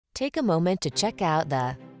Take a moment to check out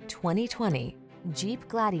the 2020 Jeep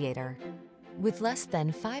Gladiator. With less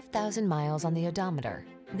than 5,000 miles on the odometer,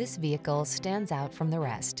 this vehicle stands out from the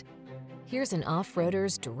rest. Here's an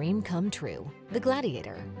off-roader's dream come true, the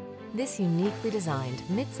Gladiator. This uniquely designed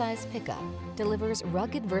midsize pickup delivers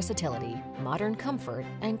rugged versatility, modern comfort,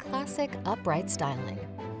 and classic upright styling.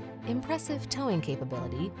 Impressive towing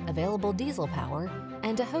capability, available diesel power,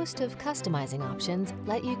 and a host of customizing options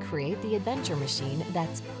let you create the adventure machine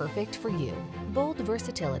that's perfect for you. Bold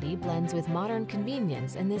versatility blends with modern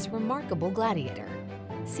convenience in this remarkable Gladiator.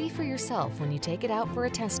 See for yourself when you take it out for a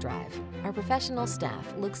test drive. Our professional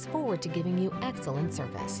staff looks forward to giving you excellent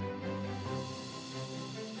service.